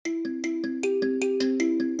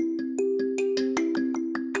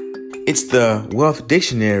It's the Wealth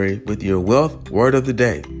Dictionary with your wealth word of the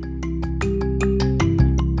day.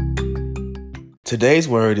 Today's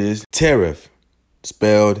word is tariff,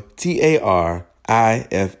 spelled T-A-R-I-F-F.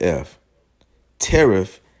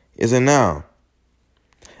 Tariff is a noun.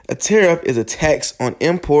 A tariff is a tax on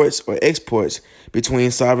imports or exports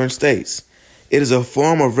between sovereign states. It is a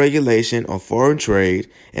form of regulation on foreign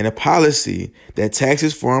trade and a policy that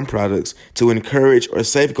taxes foreign products to encourage or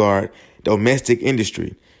safeguard domestic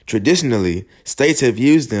industry. Traditionally, states have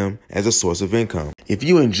used them as a source of income. If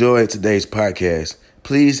you enjoyed today's podcast,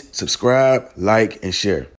 please subscribe, like, and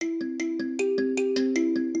share.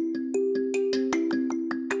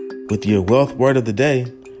 With your wealth word of the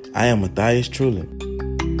day, I am Matthias Trulin.